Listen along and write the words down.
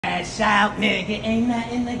Freshout, nigga, ain't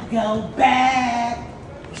nothing to go back.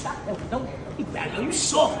 Stop, don't you back, yo, you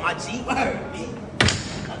soft, my G. Word, B.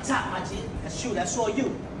 Up top, my G. That's true, that's all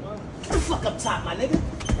you. Get the fuck up top, my nigga.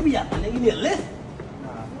 Hurry up, my nigga. You need a lift?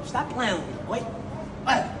 Nah. Stop playing with me, boy.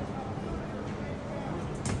 What?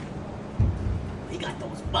 He got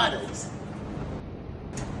those butters.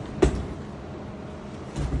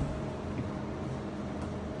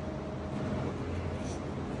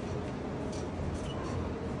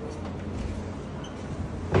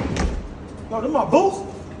 No, those my boots.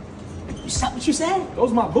 What you said?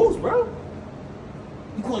 Those my boots, bro.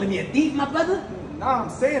 You calling me a thief, my brother? Nah, I'm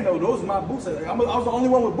saying though, those are my boots. I was the only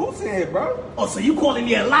one with boots in here, bro. Oh, so you calling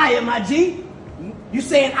me a liar, my G? You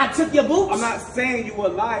saying I took your boots? I'm not saying you a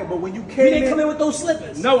liar, but when you came You didn't come in with those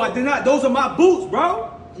slippers. No, I did not. Those are my boots,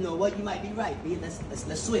 bro. You know what? You might be right, B. Let's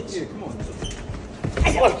switch. Yeah, come on.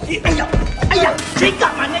 Hey, yo, drink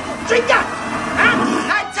up, my nigga. Drink up. Huh?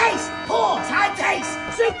 High taste. Pause. High taste.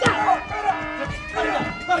 Drink up. Cut it up.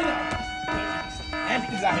 That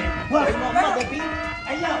nigga's out here. Where's my mother, B?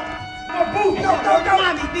 Hey, yo. My boots. Hey, yo, where's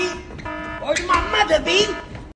mommy, B? Where's my mother, B?